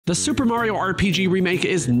The Super Mario RPG remake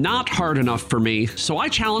is not hard enough for me, so I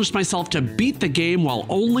challenged myself to beat the game while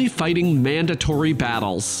only fighting mandatory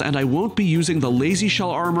battles, and I won't be using the Lazy Shell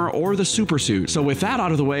armor or the super suit. So with that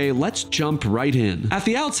out of the way, let's jump right in. At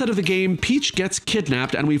the outset of the game, Peach gets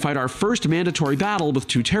kidnapped and we fight our first mandatory battle with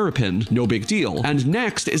two Terrapin, no big deal. And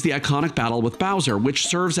next is the iconic battle with Bowser, which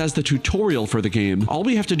serves as the tutorial for the game. All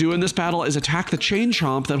we have to do in this battle is attack the Chain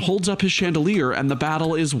Chomp that holds up his chandelier and the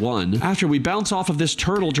battle is won. After we bounce off of this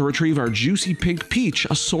turtle to retrieve our juicy pink Peach,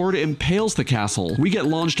 a sword impales the castle. We get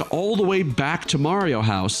launched all the way back to Mario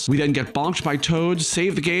House. We then get bonked by Toad,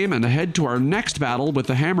 save the game, and head to our next battle with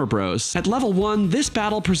the Hammer Bros. At level 1, this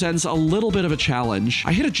battle presents a little bit of a challenge.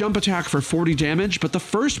 I hit a jump attack for 40 damage, but the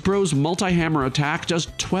first Bro's multi-hammer attack does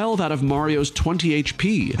 12 out of Mario's 20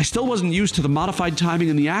 HP. I still wasn't used to the modified timing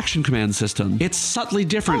in the action command system. It's subtly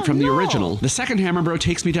different from the original. The second Hammer Bro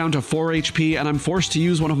takes me down to 4 HP, and I'm forced to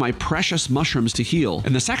use one of my precious mushrooms to heal.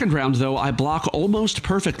 In the second round, though, I block almost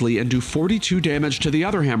perfectly and do 42 damage to the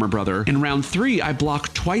other Hammer Brother. In round 3, I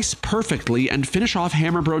block twice perfectly and finish off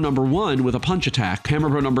Hammer Bro number 1 with a punch attack. Hammer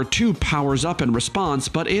Bro number 2 powers up in response,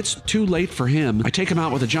 but it's too late for him. I take him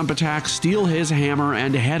out with a jump attack, steal his hammer,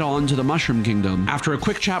 and head on to the Mushroom Kingdom. After a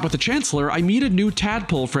quick chat with the Chancellor, I meet a new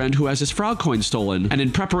tadpole friend who has his frog coin stolen, and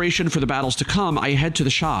in preparation for the battles to come, I head to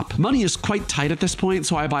the shop. Money is quite tight at this point,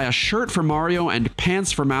 so I buy a shirt for Mario and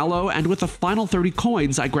pants for Mallow, and with the final 30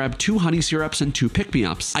 coins, I grab 2 honey syrups and 2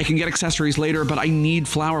 pick-me-ups. I can get accessories later, but I need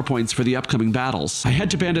flower points for the upcoming battles. I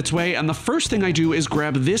head to Bandit's Way, and the first thing I do is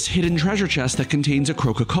grab this hidden treasure chest that contains a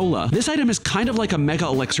Coca-Cola. This item is kind of like a Mega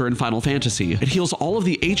Elixir in Final Fantasy. It heals all of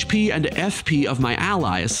the HP and FP of my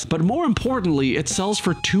allies, but more importantly, it sells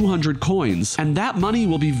for 200 coins, and that money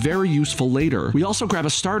will be very useful later. We also grab a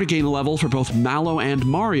star to gain a level for both Mallow and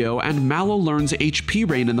Mario, and Mallow learns HP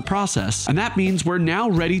Rain in the process, and that means we're now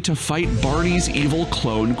ready to fight Barney's evil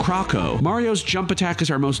clone, Croco. Mario's jump attack is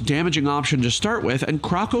our most damaging option to start with, and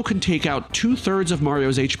Croco can take out 2/3 of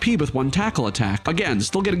Mario's HP with one tackle attack. Again,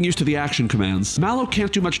 still getting used to the action commands. Mallow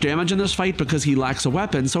can't do much damage in this fight because he lacks a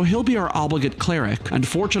weapon, so he'll be our obligate cleric.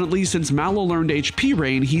 Unfortunately, since Mallow learned HP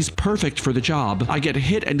Rain, he's perfect for the job. I get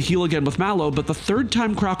hit and heal again with Mallow, but the third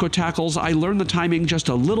time Croco tackles, I learn the timing just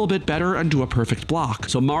a little bit better and do a perfect block.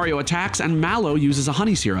 So Mario attacks and Mallow uses a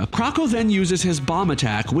honey syrup. Croco then uses his bomb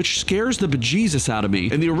attack, which scares the bejesus out of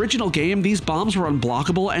me. In the original game, these bombs were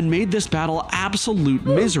unblockable and made this battle absolute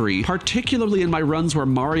misery, particularly in my runs where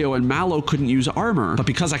Mario and Mallow couldn't use armor. But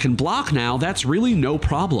because I can block now, that's really no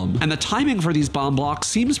problem. And the timing for these bomb blocks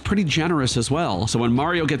seems pretty generous as well. So when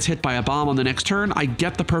Mario gets hit by a bomb on the next turn, I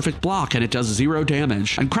get the perfect block and it does 0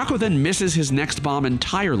 damage. And Croco then misses his next bomb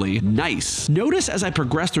entirely. Nice. Notice as I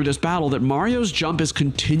progress through this battle that Mario's jump is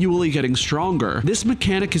continually getting stronger. This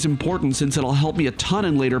mechanic is important since it'll help me a ton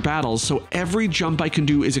in later battles, so every jump I can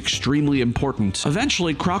do is extremely important.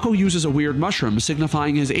 Eventually, Croco uses a weird mushroom,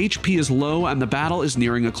 signifying his HP is low and the battle is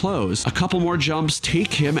nearing a close. A couple more jumps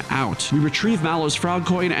take him out. We retrieve Mallow's frog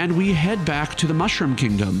coin and we head back to the Mushroom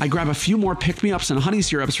Kingdom. I grab a few more pick-me-ups and honey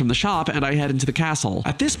syrups from the shop and I head into the castle.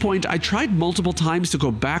 At this point, I tried multiple times to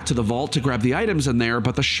go back to the vault to grab the items in there,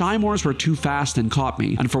 but the Shymores were too fast and caught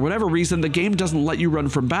me. And for whatever reason, the game doesn't let you run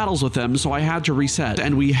from battles with them, so I had to reset.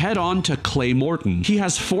 And we head on to Clay Morton. He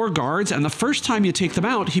has 4 guards, and the first time you take them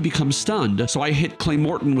out, he becomes stunned. So I hit Clay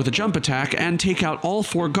Morton with a jump attack and take out all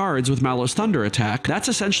 4 guards with Mallow's thunder attack. That's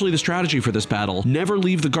essentially the strategy for this battle. Never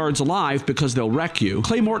leave the guards alive because they'll wreck you.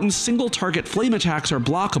 Clay Morton's single target flame attacks are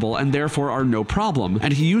blockable and therefore are no problem.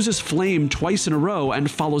 And he uses flame twice in a row and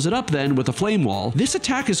follows it up then with a flame wall. This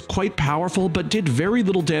attack is quite powerful but did very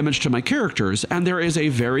little damage to my characters, and there is a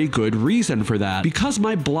very good reason for that. Because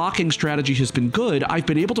my blocking strategy has been good, I've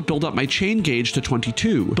been able to build up my chain gauge to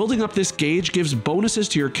 22. Building up this gauge gives bonuses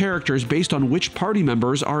to your characters based on which party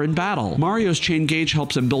members are in battle. Mario's chain gauge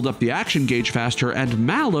helps him build up the action gauge faster, and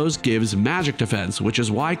Mallow's gives magic defense, which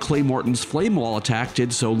is why Clay Morton's flame wall attack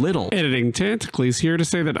did so little. Editing Tantacles here to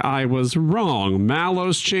say that I was wrong.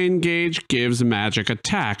 Mallow's chain gauge gives magic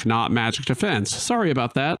attack, not magic defense. Sorry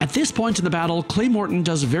about that. At this point in the battle, Clay Morton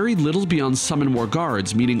does very little beyond summon more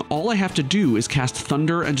guards, meaning all I have to do is cast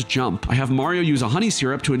Thunder and jump. I have Mario use a honey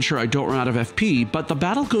syrup to ensure I don't run out of FP, but the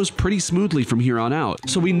battle goes pretty smoothly from here on out.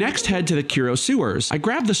 So we next head to the Kiro sewers. I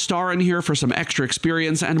grab the star in here for some extra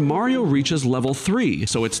experience, and Mario reaches level 3,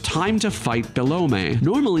 so it's time to fight Belome.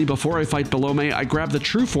 Normally, before I fight Belome, I grab the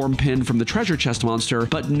True Form pin from the treasure chest monster,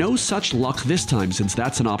 but no such luck this time since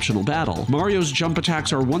that's an optional battle. Mario's jump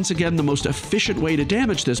attacks are once again the most efficient way to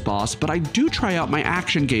damage this boss, but I do try out my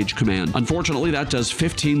action gauge command. Unfortunately, that does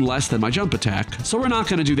 15 less than my jump attack, so we're not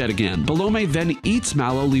going to do that again. Belome then eats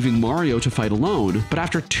Mallow, leaving Mario to fight alone, but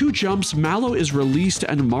after 2 jumps, Mallow Mallow is released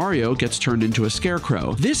and Mario gets turned into a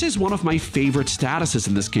scarecrow. This is one of my favorite statuses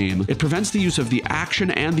in this game. It prevents the use of the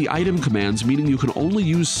action and the item commands, meaning you can only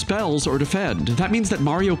use spells or defend. That means that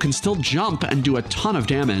Mario can still jump and do a ton of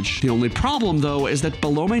damage. The only problem, though, is that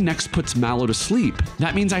Belome next puts Mallow to sleep.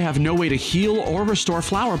 That means I have no way to heal or restore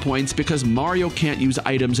flower points because Mario can't use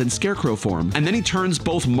items in scarecrow form. And then he turns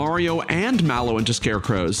both Mario and Mallow into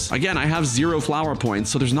scarecrows. Again, I have 0 flower points,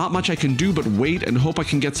 so there's not much I can do but wait and hope I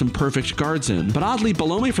can get some perfect guards in. But oddly,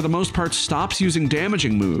 Belome for the most part stops using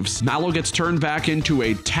damaging moves. Mallow gets turned back into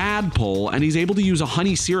a tadpole, and he's able to use a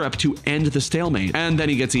honey syrup to end the stalemate. And then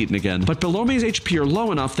he gets eaten again. But Belome's HP are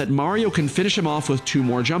low enough that Mario can finish him off with 2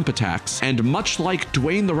 more jump attacks. And much like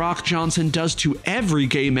Dwayne "The Rock" Johnson does to every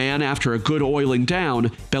gay man after a good oiling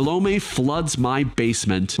down, Belome floods my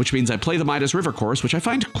basement, which means I play the Midas River course, which I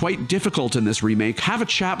find quite difficult in this remake, have a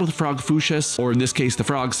chat with Frogfucius, or in this case the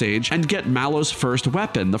Frog Sage, and get Mallow's first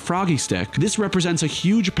weapon, the Froggy Stick. This represents a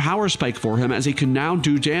huge power spike for him as he can now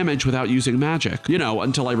do damage without using magic. You know,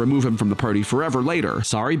 until I remove him from the party forever later.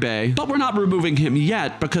 Sorry, Bay. But we're not removing him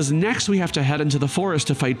yet, because next we have to head into the forest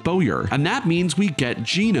to fight Bowyer, and that means we get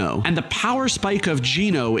Geno. And the power spike of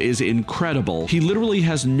Geno is incredible. He literally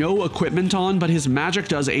has no equipment on, but his magic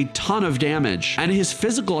does a ton of damage, and his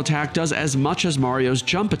physical attack does as much as Mario's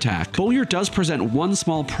jump attack. Bowyer does present one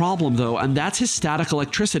small problem though, and that's his static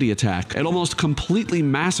electricity attack. It almost completely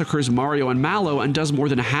massacres Mario and Mallow and does more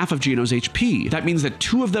than half of Geno's HP. That means that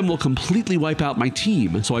 2 of them will completely wipe out my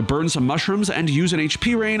team. So I burn some mushrooms and use an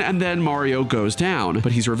HP rain, and then Mario goes down.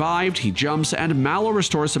 But he's revived, he jumps, and Mallow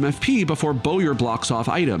restores some FP before Bowyer blocks off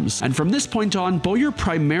items. And from this point on, Bowyer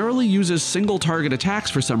primarily uses single target attacks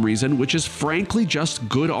for some reason, which is frankly just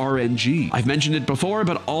good RNG. I've mentioned it before,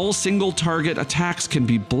 but all single target attacks can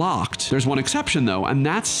be blocked. There's one exception though, and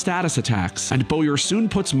that's status attacks. And Bowyer soon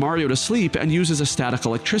puts Mario to sleep and uses a static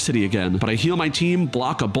electricity again. But I heal my team,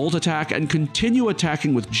 block a bolt attack, and continue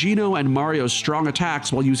attacking with Geno and Mario's strong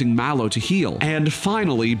attacks while using Mallow to heal. And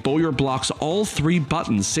finally, Bowyer blocks all 3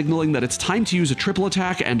 buttons, signaling that it's time to use a triple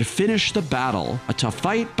attack and finish the battle. A tough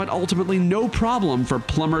fight, but ultimately no problem for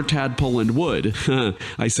Plumber, Tadpole, and Wood.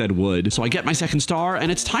 I said wood. So I get my second star,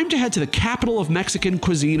 and it's time to head to the capital of Mexican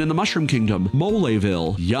cuisine in the Mushroom Kingdom,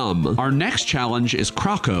 Moleville. Yum. Our next challenge is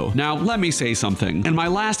Croco. Now, let me say something. In my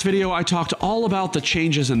last video, I talked all about the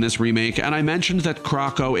changes in this remake, and I mentioned that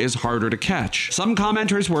Croco is harder to catch. Some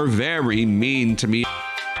commenters were very mean to me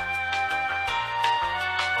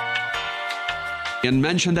and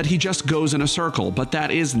mentioned that he just goes in a circle, but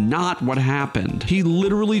that is not what happened. He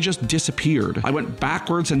literally just disappeared. I went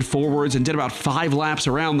backwards and forwards and did about 5 laps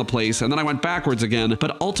around the place, and then I went backwards again,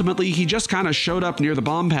 but ultimately he just kind of showed up near the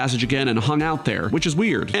bomb passage again and hung out there, which is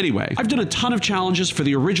weird. Anyway, I've done a ton of challenges for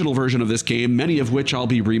the original version of this game, many of which I'll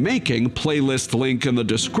be remaking, playlist link in the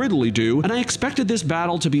descriddly-do, and I expected this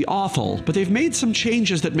battle to be awful, but they've made some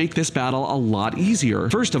changes that make this battle a lot easier.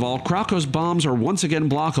 First of all, Croco's bombs are once again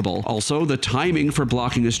blockable. Also, the timing for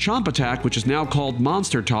blocking his chomp attack, which is now called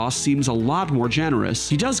Monster Toss, seems a lot more generous.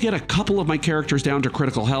 He does get a couple of my characters down to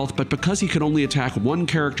critical health, but because he can only attack one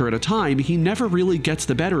character at a time, he never really gets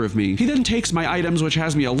the better of me. He then takes my items, which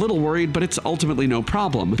has me a little worried, but it's ultimately no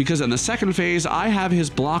problem, because in the second phase, I have his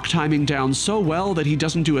block timing down so well that he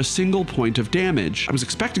doesn't do a single point of damage. I was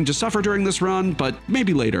expecting to suffer during this run, but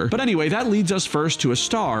maybe later. But anyway, that leads us first to a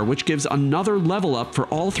star, which gives another level up for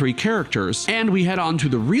all 3 characters. And we head on to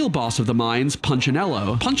the real boss of the mines,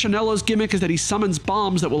 Punchinello. Punchinello's gimmick is that he summons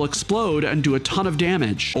bombs that will explode and do a ton of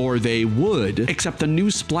damage. Or they would. Except the new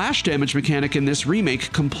splash damage mechanic in this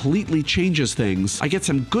remake completely changes things. I get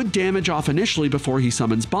some good damage off initially before he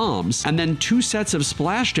summons bombs, and then 2 sets of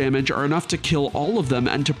splash damage are enough to kill all of them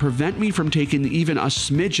and to prevent me from taking even a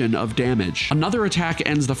smidgen of damage. Another attack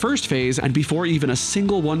ends the first phase, and before even a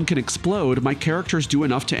single one can explode, my characters do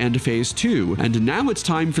enough to end phase 2. And now it's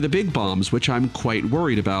time for the big bombs, which I'm quite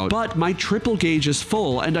worried about. But my triple gauge is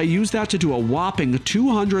full, and I use that to do a whopping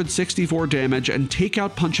 264 damage and take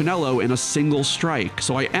out Punchinello in a single strike.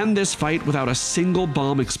 So I end this fight without a single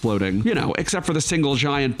bomb exploding. You know, except for the single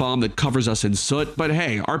giant bomb that covers us in soot, but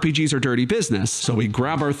hey, RPGs are dirty business. So we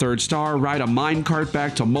grab our 3rd star, ride a minecart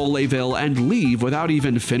back to Moleville, and leave without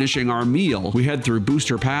even finishing our meal. We head through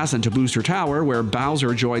Booster Pass and to Booster Tower, where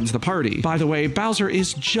Bowser joins the party. By the way, Bowser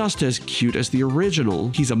is just as cute as the original.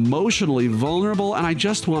 He's emotionally vulnerable, and I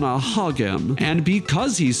just want to hug him. And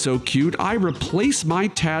because he's so cute, I replace my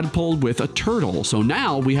tadpole with a turtle. So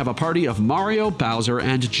now we have a party of Mario, Bowser,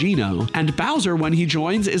 and Geno. And Bowser, when he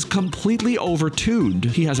joins, is completely overtuned.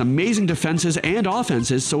 He has amazing defenses and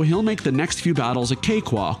offenses, so he'll make the next few battles a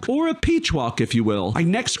cakewalk, or a peach walk if you will. I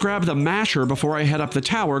next grab the masher before I head up the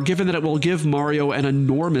tower, given that it will give Mario an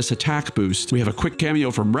enormous attack boost. We have a quick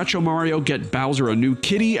cameo from Retro Mario, get Bowser a new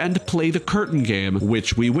kitty, and play the curtain game,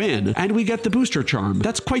 which we win, and we get the booster charm.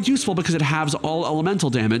 That's quite useful because it halves all elemental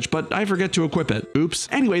damage, but I forget to equip it. Oops.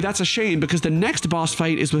 Anyway, that's a shame because the next boss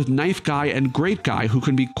fight is with Knife Guy and Great Guy, who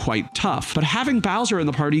can be quite tough. But having Bowser in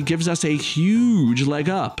the party gives us a huge leg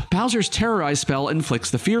up. Bowser's Terrorize spell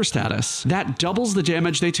inflicts the fear status. That doubles the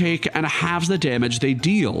damage they take and halves the damage they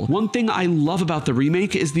deal. One thing I love about the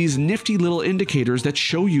remake is these nifty little indicators that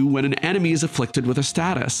show you when an enemy is afflicted with a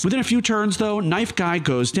status. Within a few turns though, Knife Guy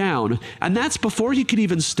goes down, and that's before he can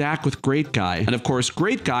even stack with Great Guy. And of course,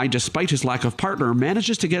 Great Guy, despite his lack of partner,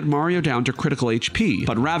 manages to get Mario down to critical HP.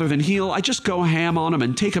 But rather than heal, I just go ham on him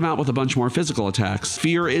and take him out with a bunch more physical attacks.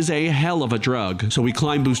 Fear is a hell of a drug. So we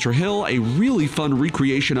climb Booster Hill, a really fun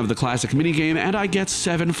recreation of the classic minigame, and I get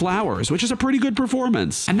 7 flowers, which is a pretty good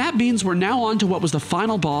performance. And that means we're now on to what was the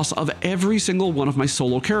final boss of every single one of my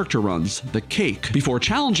solo character runs, the cake. Before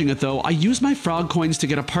challenging it though, I use my frog coins to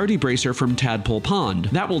get a party bracer from Tadpole Pond.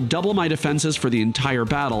 That will double my defenses for the entire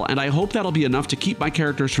battle, and I hope that'll be enough to keep my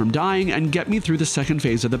characters from dying and get me through the second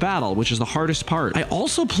phase of the battle, which is the hardest part. I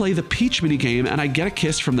also play the Peach minigame and I get a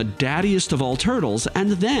kiss from the daddiest of all turtles,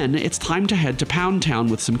 and then it's time to head to Pound Town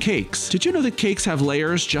with some cakes. Did you know that cakes have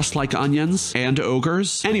layers just like onions? And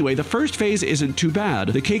ogres? Anyway, the first phase isn't too bad.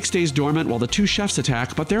 The cake stays dormant while the 2 chefs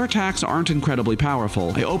attack, but their attacks aren't incredibly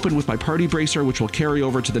powerful. I open with my party bracer, which will carry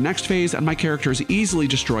over to the next phase, and my characters easily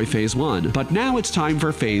destroy phase 1. But now it's time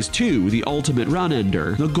for phase 2, the ultimate run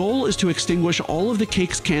ender. The goal is to extinguish all of the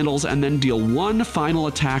cake's candles and then deal one final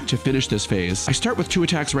attack to finish this phase. I start with 2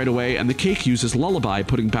 attacks right away, and the cake uses Lullaby,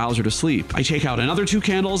 putting Bowser to sleep. I take out another 2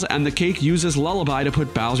 candles, and the cake uses Lullaby to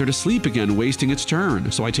put Bowser to sleep again, wasting its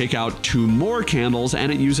turn. So I take out 2 more candles,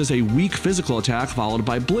 and it uses a weak physical attack followed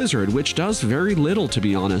by Blizzard, which does very little to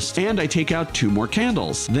be honest. And I take out 2 more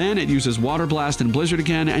candles. Then it uses Water Blast and Blizzard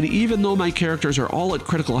again, and even though my characters are all at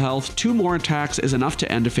critical health, 2 more attacks is enough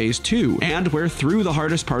to end phase 2, and we're through the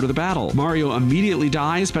hardest part of the battle. Mario immediately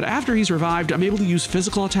dies, but after he's revived, I'm able to use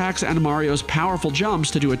physical attacks and Mario's powerful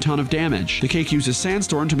jumps to do a ton of damage. The cake uses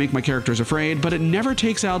Sandstorm to make my characters afraid, but it never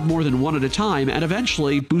takes out more than 1 at a time, and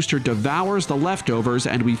eventually Booster devours the leftovers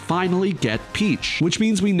and we finally get Peach. Which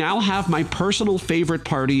means we now have my personal favorite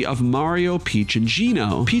party of Mario, Peach, and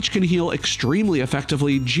Geno. Peach can heal extremely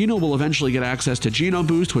effectively, Geno will eventually get access to Geno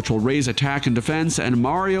Boost, which will raise attack and defense, and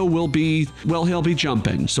Mario will be, well, he'll be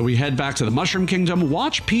jumping. So we head back to the Mushroom Kingdom,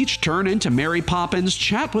 watch Peach turn into Mary Poppins,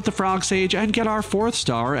 chat with the Frog Sage, and get our 4th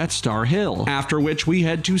star at Star Hill. After which we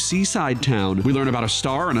head to Seaside Town. We learn about a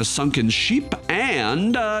star and a sunken sheep,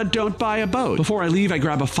 and don't buy a boat. Before I leave, I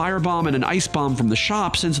grab a firebomb and an ice bomb from the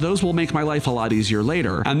shop, since those will make my life a lot easier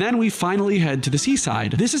later. And then we finally head to the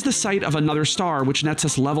seaside. This is the site of another star, which nets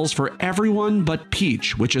us levels for everyone but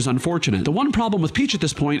Peach, which is unfortunate. The one problem with Peach at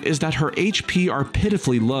this point is that her HP are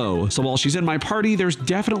pitifully low, so while she's in my party, there's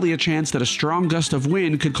definitely a chance that a strong gust of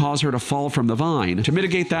wind could cause her to fall from the vine. To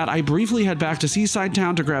mitigate that, I briefly head back to Seaside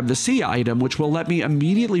Town to grab the sea item, which will let me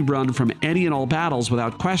immediately run from any and all battles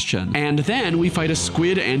without question. And then we fight a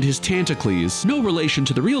squid and his Tantacles. No relation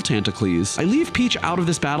to the real Tantacles. I leave Peach out of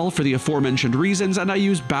this battle for the aforementioned reasons, and I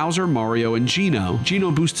use Bowser, Mario, and Geno.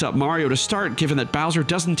 Geno boosts up Mario to start, given that Bowser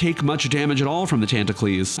doesn't take much damage at all from the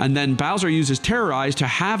Tantacles. And then Bowser uses Terrorize to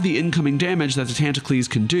have the incoming damage that the Tantacles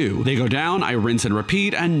can do. They go down, I rinse and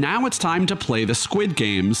repeat, and now it's time to play the Squid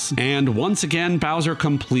Games. And once again, Bowser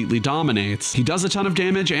completely dominates. He does a ton of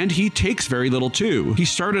damage, and he takes very little too. He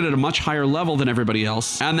started at a much higher level than everybody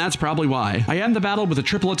else, and that's probably why. I end the battle with a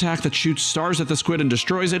triple attack that shoots stars at the squid and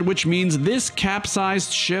destroys it, which means this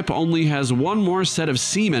capsized ship only has 1 more set of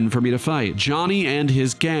seamen for me to fight, Johnny and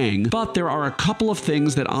his gang. But there are a couple of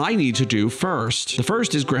things that I need to do first. The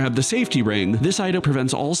first is grab the safety ring. This item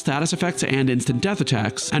prevents all status effects and instant death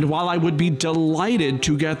attacks, and while I would be delighted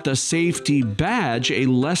to get the safety badge, a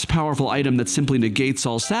less powerful item that simply negates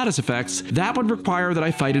all status effects, that would require that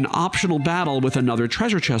I fight an optional battle with another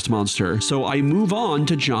treasure chest monster. So I move on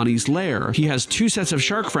to Johnny's lair. He has 2 sets of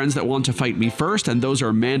shark friends that want to fight me first, and those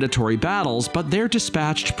are mandatory battles, but they're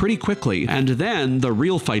dispatched pretty quickly, and then the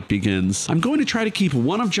real fight begins. I'm going to try to keep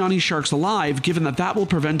one of Johnny's sharks alive, given that that will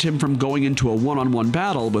prevent him from going into a one-on-one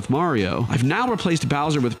battle with Mario. I've now replaced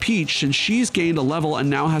Bowser with Peach, since she's gained a level and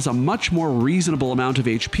now has a much more reasonable amount of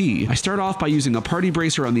HP. I start off by using a party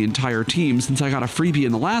bracer on the entire team, since I got a freebie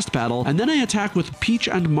in the last battle, and then I attack with Peach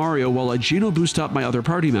and Mario while I Geno boost up my other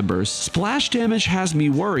party members. Splash damage has me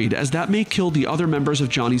worried, as that may kill the other members of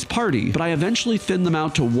Johnny's party, but I eventually thin them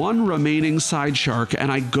out to one remaining side shark, and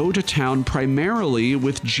I go to town primarily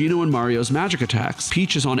with Geno and Mario's magic attacks.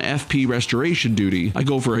 Peach is on FP restoration duty. I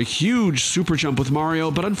go for a huge super jump with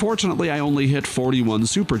Mario, but unfortunately I only hit 41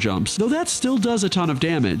 super jumps, though that still does a ton of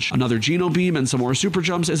damage. Another Geno beam and some more super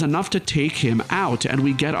jumps is enough to take him out, and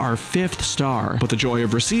we get our 5th star. But the joy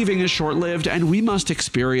of receiving is short-lived, and we must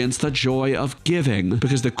experience the joy of giving,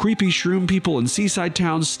 because the creepy shroom people in Seaside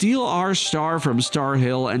Town steal our star from Star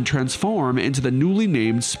Hill and transform into the newly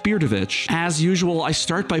named Spiritovich. As usual, I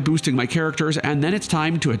start by boosting my characters, and then it's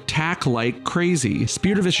time to attack like crazy.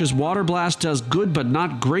 Spiritovich's Water Blast does good but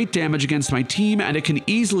not great damage against my team, and it can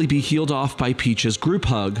easily be healed off by Peach's Group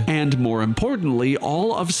Hug. And more importantly,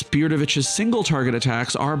 all of Spiritovich's single target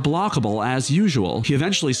attacks are blockable as usual. He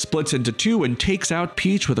eventually splits into two and takes out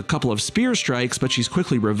Peach with a couple of spear strikes, but she's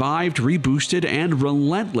quickly revived, reboosted, and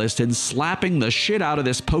relentless in slapping the shit out of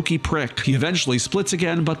this pokey prick. He eventually splits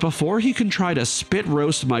again, but before he can try to spit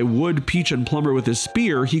roast my wood Peach and Plumber with his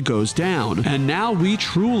spear, he goes down. And now we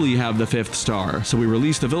truly have the 5th star. So we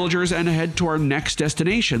release the villagers and head to our next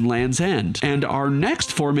destination, Land's End. And our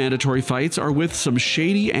next 4 mandatory fights are with some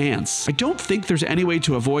shady ants. I don't think there's any way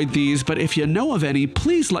to avoid these, but if you know of any,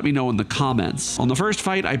 please let me know in the comments. On the first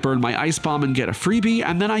fight, I burn my ice bomb and get a freebie,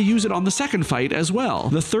 and then I use it on the second fight as well.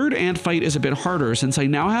 The third ant fight is a bit harder since I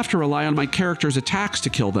now have to rely on my character's attacks to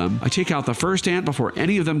kill them. I take out the first ant before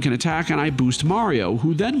any of them can attack, and I boost Mario,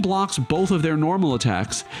 who then blocks both of their normal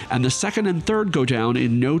attacks, and the second and third go down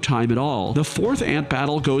in no time at all. The fourth ant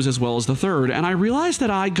battle goes as well as the third, and I realized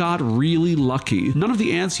that I got really lucky. None of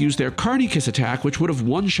the ants used their Carnikiss attack, which would have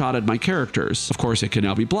one-shotted my characters. Of course, it can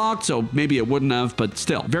now be blocked, so maybe it wouldn't have, but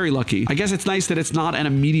still, very lucky. I guess it's nice that it's not an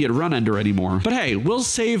immediate run-ender anymore. But hey, we'll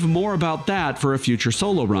save more about that for a future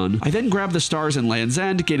solo run. I then grab the stars in Land's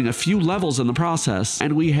End, gaining a few levels in the process,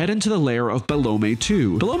 and we head into the lair of Belome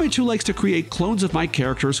 2. Belome 2 likes to create clones of my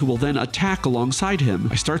characters who will then attack alongside him.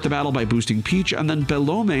 I start the battle by boosting Peach, and then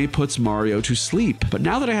Belome puts Mario to sleep. But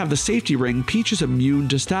now that I have the safety ring, Peach is immune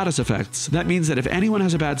to status effects. That means that if anyone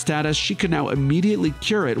has a bad status, she can now immediately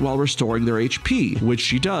cure it while restoring their HP, which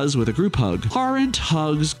she does with a group hug. Aren't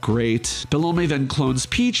hugs great? Belome then clones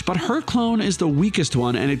Peach, but her clone is the weakest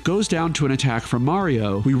one, and it goes down to an attack from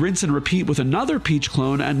Mario. We rinse and repeat with another Peach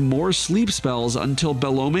clone and more sleep spells until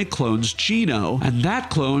Belome clones Geno, and that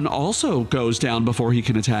clone also goes down before he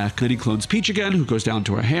can attack. Then he clones Peach again, who goes down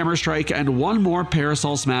to a hammer strike, and one more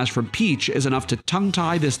Parasol Smash from Peach is enough to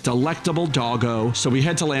tongue-tie this delectable doggo. So we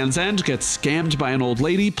head to Land's End, get scammed by an old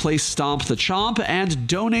lady, play Stomp the Chomp, and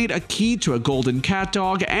donate a key to a golden cat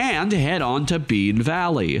dog, and head on to Bean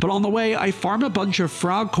Valley. But on the way, I farm a bunch of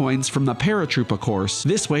frog coins from the Paratroopa course.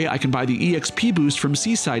 This way, I can buy the EXP boost from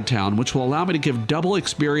Seaside Town, which will allow me to give double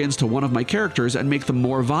experience to one of my characters and make them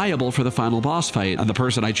more viable for the final boss fight. And the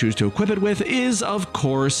person I choose to equip it with is, of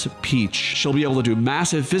course, Peach. She'll be able to do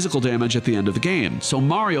massive physical damage at the end of the game. So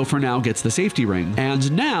Mario for now gets the safety ring.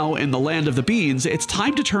 And now, in the land of the beans, it's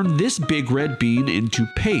time to turn this big red bean into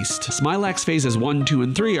paste. Smilax phases 1, 2,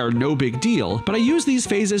 and 3 are no big deal, but I use these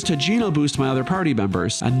phases to Geno boost my other party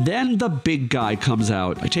members. And then the big guy comes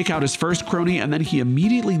out. I take out his first crony, and then he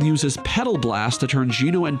immediately uses Petal Blast to turn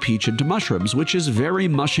Geno and Peach into mushrooms, which is very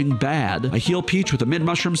mushing bad. I heal Peach with a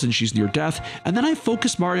mid-mushroom since she's near death, and then I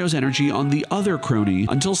focus Mario's energy on the other crony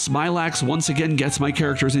until Smilax once again gets my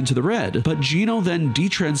characters into the red. But Geno then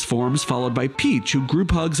detransforms, followed by Peach, who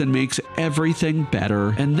group hugs and makes everything better.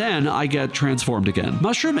 And then I get transformed again.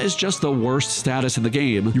 Mushroom is just the worst status in the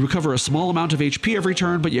game. You recover a small amount of HP every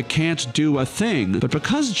turn, but you can't do a thing. But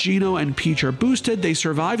because Geno and Peach are boosted, they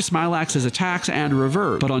survive Smilax's attacks and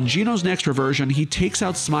revert. But on Geno's next reversion, he takes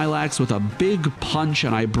out Smilax with a big punch,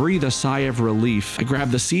 and I breathe a sigh of relief. I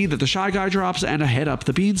grab the seed that the Shy Guy drops and I head up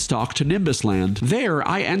the beanstalk to Nimbus Land. There,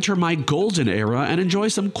 I enter my golden era and enjoy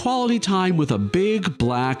some quality time with a big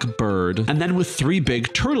black bird. And then with 3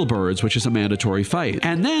 big turtle birds, which is a mandatory fight.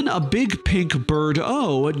 And then a big pink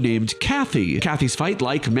bird-o named Kathy. Kathy's fight,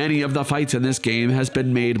 like many of the fights in this game, has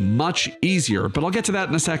been made much easier, but I'll get to that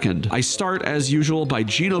in a second. I start, as usual, by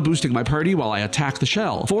Geno boosting my party while I attack the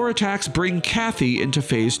shell. 4 attacks bring Kathy into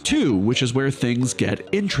phase 2, which is where things get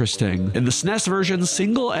interesting. In the SNES version,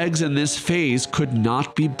 single eggs in this phase could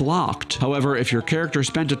not be blocked. However, if your character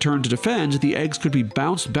spent a turn to defend, the eggs could be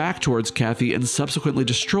bounced back towards Kathy and subsequently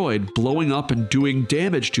destroyed, blowing up and doing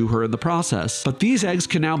damage to her in the process. But these eggs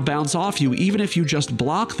can now bounce off you even if you just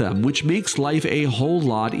block them, which makes life a whole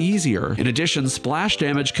lot easier. In addition, splash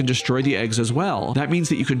damage can destroy the eggs as well. That means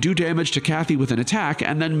that you can do damage to Kathy with an attack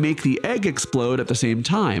and then make the egg explode at the same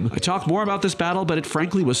time. I talk more about this battle, but it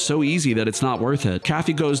frankly was so easy that it's not worth it.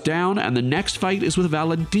 Kathy goes down, and the next fight is with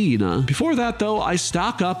Valentina. Before that, though, I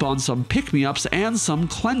stock up on some pick-me-ups and some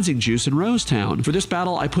cleansing juice in Rosetown. For this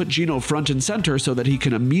battle, I put Gino front and center so that he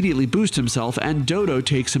can immediately boost himself, and Dodo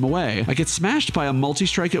takes him away. I get smashed by a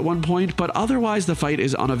multi-strike at one point, but otherwise the fight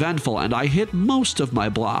is uneventful, and I hit most of my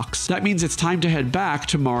blocks. That means it's time to head back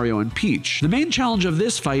to Mario and Peach. The main challenge of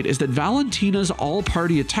this fight is that Valentina's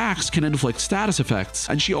all-party attacks can inflict status effects,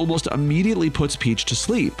 and she almost immediately puts Peach to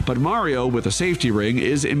sleep. But Mario, with a safety ring,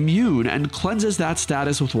 is immune and cleanses that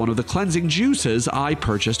status with one of the cleansing juices I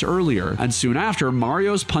purchased earlier. And soon after,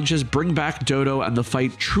 Mario's punches bring back Dodo and the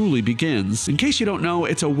fight truly begins. In case you don't know,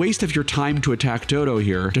 it's a waste of your time to attack Dodo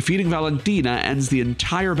here. Defeating Valentina ends the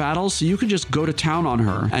entire battle, so you can just go to town on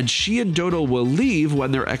her, and she and Dodo will leave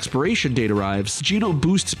when their expiration date arrives. Gino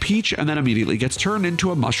boosts Peach and then immediately gets turned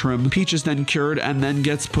into a mushroom. Peach is then cured and then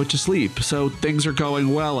gets put to sleep, so things are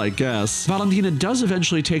going well, I guess. Valentina does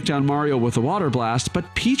eventually take down Mario with a water blast,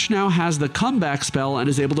 but Peach now has the comeback spell and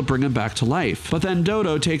is able to bring him back to life. But then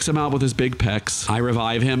Dodo takes him out with his big pecs. I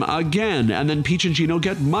revive him again, and then Peach and Gino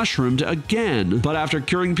get mushroomed again. But after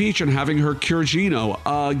curing Peach and having her cure Gino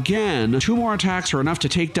again, 2 more attacks are enough to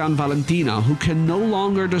take down Valentina, who can no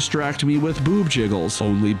longer distract me with boob jiggles,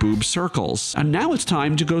 only boob circles. And now it's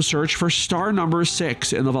time to go search for star number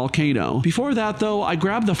 6 in the volcano. Before that, though, I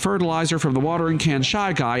grab the fertilizer from the watering can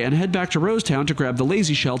Shy Guy and head back to Rosetown to grab the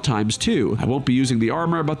lazy shell ×2. I won't be using the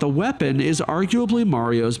armor, but the weapon is arguably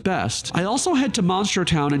Mario's best. I also head to Monster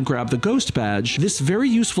Town and grab the ghost badge. This very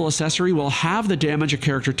useful accessory will have the damage a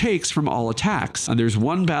character takes from all attacks, and there's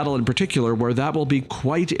one battle in particular where that will be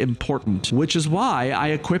quite important, which is why I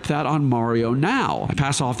equip that on Mario now. I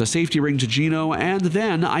pass off the safety ring to Gino, and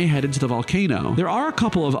then I head into the volcano. There are a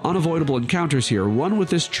couple of unavoidable encounters here, one with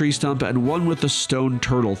this tree stump and one with the stone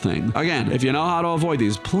turtle thing. Again, if you know how to avoid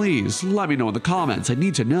these, please let me know in the comments. I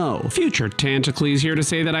need to know. Future Tantacles here to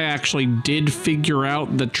say that I actually did figure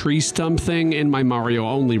out the tree stump thing in my Mario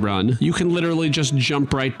only run. You can literally just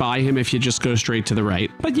jump right by him if you just go straight to the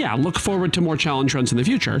right. But yeah, look forward to more challenge runs in the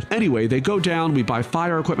future. Anyway, they go down, we buy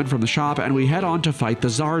fire equipment from the shop, and we head on to fight the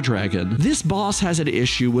Tsar Dragon. This boss has an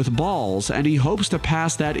issue with balls, and he hopes to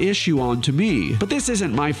pass that issue on to me. But this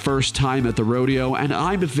isn't my first time at the rodeo, and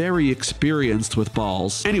I'm very experienced with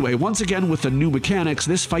balls. Anyway, once again with the new mechanics,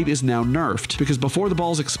 this fight is now nerfed, because before the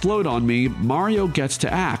balls explode on me, Mario gets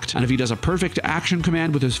to act, and if he does a perfect action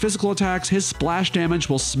command with his physical attacks, his splash damage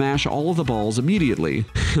will smash all of the balls immediately.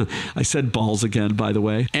 I said balls again, by the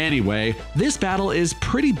way. Anyway, this battle is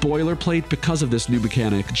pretty boilerplate because of this new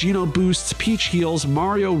mechanic. Gino boosts, Peach heals,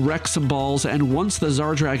 Mario wrecks some balls, and once the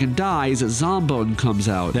Tsar Dragon dies, Zombone comes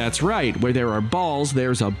out. That's right, where there are balls,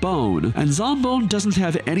 there's a bone. And Zombone doesn't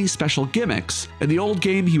have any special gimmicks. In the old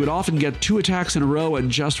game, he would often get 2 attacks in a row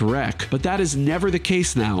and just wreck, but that is never the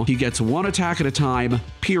case now. He gets 1 attack at a time,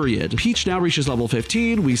 period. Peach now reaches level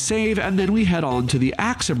 15, we save, and then we head on to the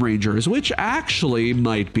Axum Rangers, which actually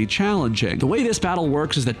might be challenging. The way this battle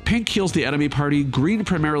works is that pink heals the enemy party, green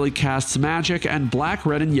primarily casts magic, and black,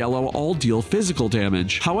 red, and yellow all deal physical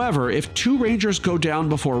damage. However, if 2 rangers go down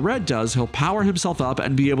before red does, he'll power himself up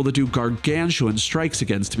and be able to do gargantuan strikes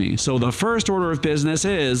against me. So the first order of business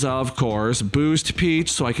is, of course, boost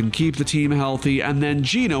Peach so I can keep the team healthy, and then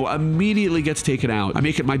Gino immediately gets taken out. I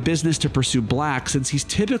make it my business to pursue black since he's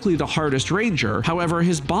typically the hardest ranger. However,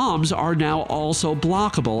 his bombs are now also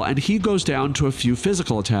blockable, and he goes down to a few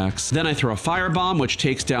physical attacks. Then I throw a firebomb, which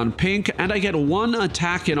takes down pink, and I get 1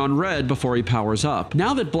 attack in on red before he powers up.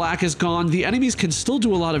 Now that black is gone, the enemies can still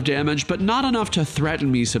do a lot of damage, but not enough to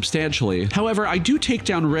threaten me substantially. However, I do take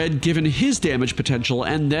down red given his damage potential,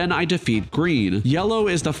 and then I defeat green. Yellow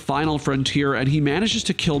is the final frontier, and he manages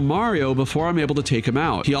to kill Mario before I'm able to take him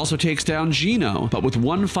out. He also takes down Gino, but with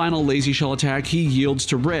 1 final lazy shell attack, he yields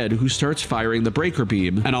to red, who starts firing the breaker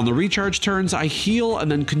beam. And on the recharge turns, I heal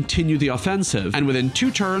and then continue the offensive. And within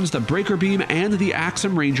 2 turns, the breaker beam and the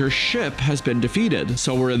Axum Ranger ship has been defeated,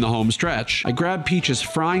 so we're in the home stretch. I grab Peach's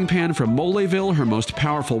frying pan from Moleville, her most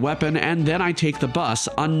powerful weapon, and then I take the bus,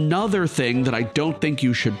 another thing that I don't think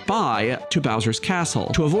you should buy, to Bowser's Castle.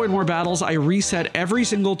 To avoid more battles, I reset every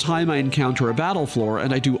single time I encounter a battle floor,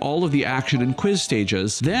 and I do all of the action and quiz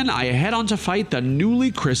stages. Then I head on to fight the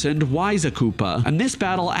newly christened Wisekoopa, and this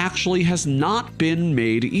battle actually has not been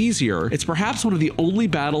made easier. It's perhaps one of the only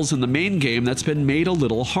battles in the main game that's been made a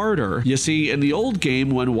little harder. You see, in the old game,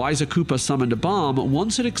 when Wisekoopa summoned a bomb,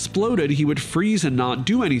 once it exploded, he would freeze and not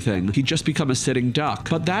do anything. He'd just become a sitting duck.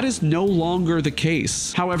 But that is no longer the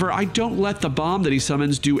case. However, I don't let the bomb that he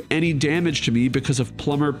summons do any damage to me because of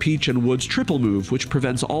Plumber, Peach, and Wood's triple move, which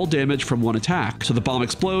prevents all damage from 1 attack. So the bomb bomb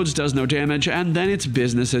explodes, does no damage, and then it's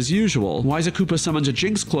business as usual. Wisekoopa summons a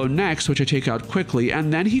Jinx clone next, which I take out quickly,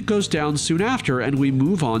 and then he goes down soon after, and we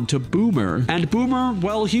move on to Boomer. And Boomer,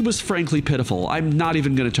 well, he was frankly pitiful. I'm not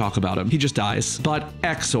even going to talk about him. He just dies. But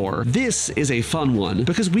Exor. This is a fun one,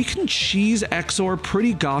 because we can cheese Exor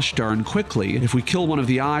pretty gosh darn quickly. If we kill one of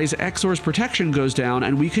the eyes, Exor's protection goes down,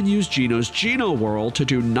 and we can use Geno's Geno Whirl to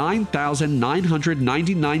do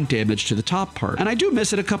 9,999 damage to the top part. And I do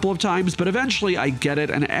miss it a couple of times, but eventually I get it,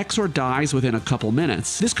 and Exor dies within a couple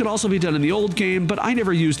minutes. This could also be done in the old game, but I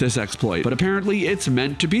never used this exploit. But apparently it's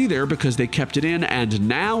meant to be there because they kept it in, and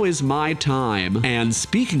now is my time. And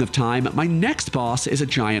speaking of time, my next boss is a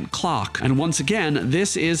giant clock. And once again,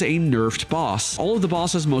 this is a nerfed boss. All of the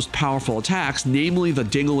boss's most powerful attacks, namely the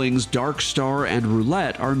Dinglings, Dark Star, and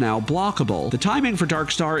Roulette, are now blockable. The timing for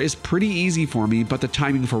Dark Star is pretty easy for me, but the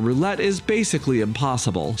timing for Roulette is basically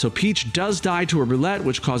impossible. So Peach does die to a Roulette,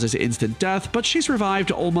 which causes instant death, but she's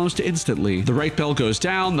revived almost instantly. The right bell goes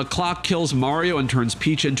down, the clock kills Mario and turns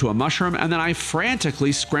Peach into a mushroom, and then I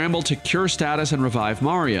frantically scramble to cure status and revive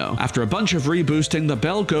Mario. After a bunch of reboosting, the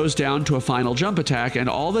bell goes down to a final jump attack, and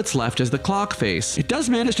all that's left is the clock face. It does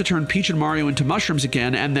manage to turn Peach and Mario into mushrooms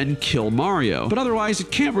again and then kill Mario, but otherwise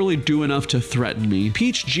it can't really do enough to threaten me.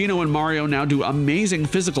 Peach, Geno, and Mario now do amazing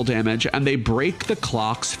physical damage, and they break the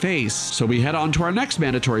clock's face. So we head on to our next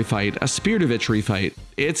mandatory fight, a Spear-to-Vitch refight.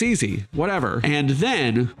 It's easy, whatever. And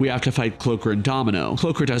then we have to fight Cloaker and Domino.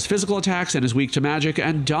 Cloaker does physical attacks and is weak to magic,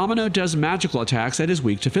 and Domino does magical attacks and is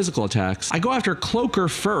weak to physical attacks. I go after Cloaker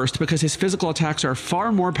first because his physical attacks are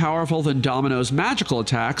far more powerful than Domino's magical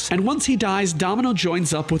attacks, and once he dies, Domino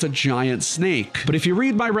joins up with a giant snake. But if you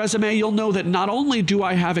read my resume, you'll know that not only do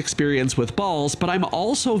I have experience with balls, but I'm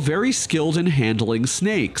also very skilled in handling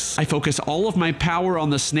snakes. I focus all of my power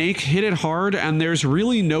on the snake, hit it hard, and there's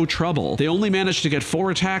really no trouble. They only manage to get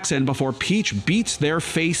 4 attacks in before Peach beats their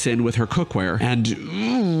face in with her cookware.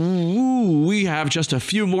 And we have just a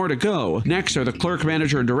few more to go. Next are the Clerk,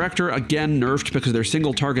 Manager, and Director, again nerfed because their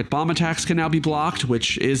single target bomb attacks can now be blocked,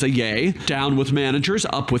 which is a yay. Down with Managers,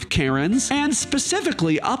 up with Karens, and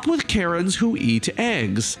specifically up with Karens who eat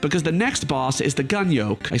eggs, because the next boss is the Gun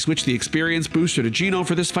Yoke. I switch the experience booster to Geno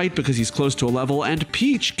for this fight because he's close to a level, and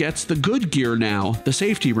Peach gets the good gear now, the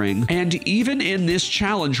safety ring. And even in this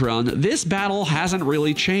challenge run, this battle hasn't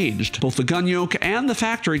really changed. Both the Gun Yoke and the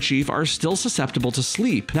Factory Chief are still susceptible to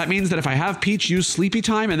sleep. That means that if I have Peach use Sleepy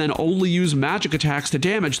Time and then only use magic attacks to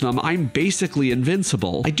damage them, I'm basically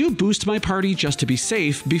invincible. I do boost my party just to be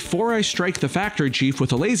safe before I strike the Factory Chief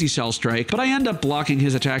with a Lazy Shell Strike, but I end up blocking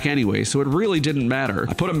his attack anyway, so it really didn't matter.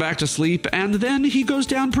 I put him back to sleep, and then he goes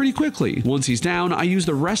down pretty quickly. Once he's down, I use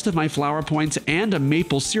the rest of my flower points and a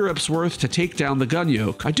maple syrup's worth to take down the Gun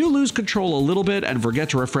Yoke. I do lose control a little bit and forget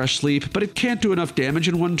to refresh sleep, but it can't do enough damage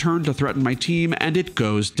in one turn to threaten my team, and it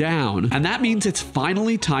goes down. And that means it's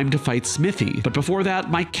finally time to fight Smithy. But before that,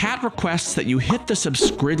 my cat requests that you hit the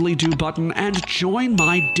subscribedly-do button and join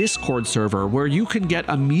my Discord server, where you can get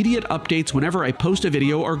immediate updates whenever I post a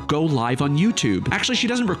video or go live on YouTube. Actually, she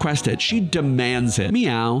doesn't request it, she demands it.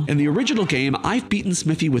 Meow. In the original game, I've beaten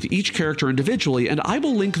Smithy with each character individually, and I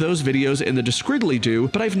will link those videos in the Discridly-do,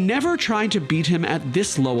 but I've never tried to beat him at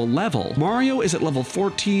this low a level. Mario is at level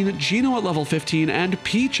 14, Geno at level 15, and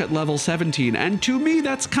Peach at level 17, and to me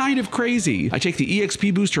that's kind of crazy. I take the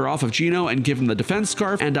EXP booster off of Geno and give him the defense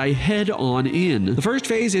scarf, and I head on in. The first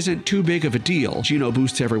phase isn't too big of a deal. Geno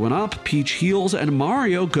boosts everyone up, Peach heals, and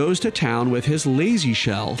Mario goes to town with his Lazy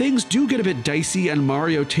Shell. Things do get a bit dicey and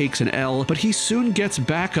Mario takes an L, but he soon gets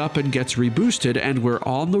back up and gets reboosted, and we're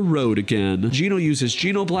on the road again. Geno uses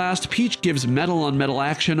Geno Blast, Peach gives metal on metal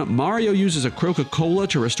action, Mario uses a Coca-Cola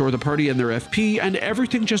to restore the party and their FP, and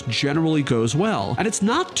everything just generally goes well. And it's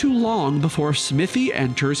not too long before Smithy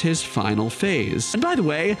enters his final phase. And by the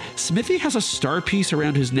way, Smithy has a star piece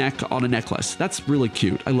around his neck on a necklace. That's really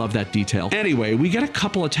cute. I love that detail. Anyway, we get a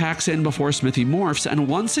couple attacks in before Smithy morphs, and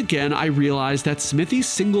once again I realize that Smithy's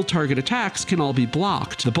single target attacks can all be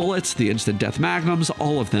blocked. The bullets, the instant death magnums,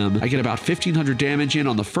 all of them. I get about 1500 damage in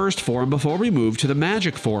on the first form before we move to the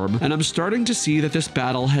magic form, and I'm starting to see that this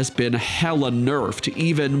battle has been hella nerfed,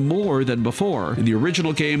 even more than before. In the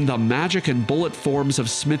original game, the magic and bullet forms of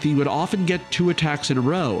Smithy would often get 2 attacks in a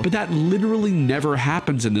row, but that literally never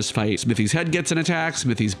happens in this this fight. Smithy's head gets an attack,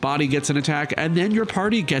 Smithy's body gets an attack, and then your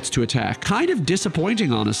party gets to attack. Kind of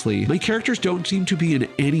disappointing, honestly. My characters don't seem to be in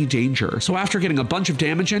any danger. So after getting a bunch of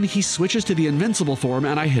damage in, he switches to the invincible form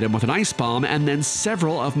and I hit him with an ice bomb and then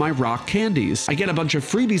several of my rock candies. I get a bunch of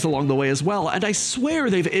freebies along the way as well, and I swear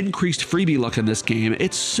they've increased freebie luck in this game.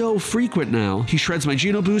 It's so frequent now. He shreds my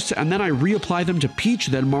Geno boosts and then I reapply them to Peach,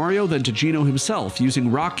 then Mario, then to Geno himself,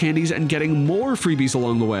 using rock candies and getting more freebies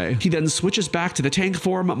along the way. He then switches back to the tank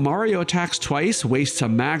form, Mario attacks twice, wastes a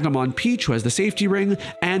Magnum on Peach, who has the safety ring,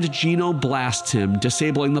 and Geno blasts him,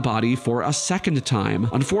 disabling the body for a second time.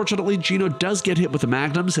 Unfortunately, Geno does get hit with the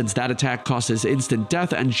Magnum since that attack causes instant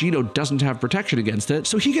death and Geno doesn't have protection against it,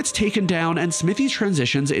 so he gets taken down and Smithy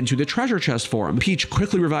transitions into the treasure chest form. Peach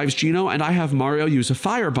quickly revives Geno and I have Mario use a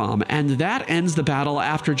firebomb, and that ends the battle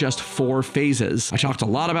after just 4 phases. I talked a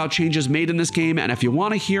lot about changes made in this game, and if you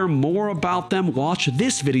want to hear more about them, watch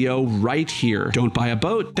this video right here. Don't buy a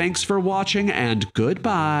boat. Thanks for watching and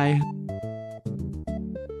goodbye.